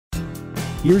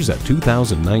Here's a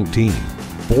 2019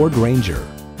 Ford Ranger.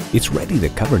 It's ready to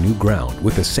cover new ground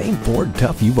with the same Ford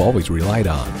tough you've always relied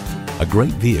on. A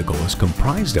great vehicle is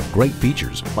comprised of great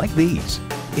features like these: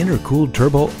 intercooled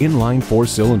turbo inline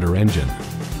 4-cylinder engine,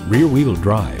 rear-wheel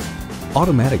drive,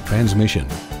 automatic transmission,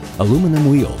 aluminum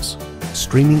wheels,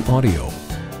 streaming audio,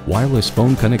 wireless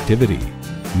phone connectivity,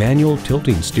 manual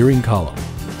tilting steering column,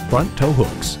 front tow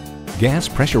hooks, gas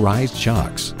pressurized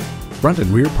shocks, front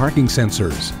and rear parking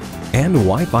sensors, and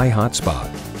Wi-Fi hotspot.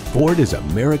 Ford is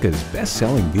America's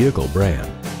best-selling vehicle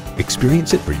brand.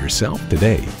 Experience it for yourself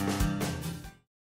today.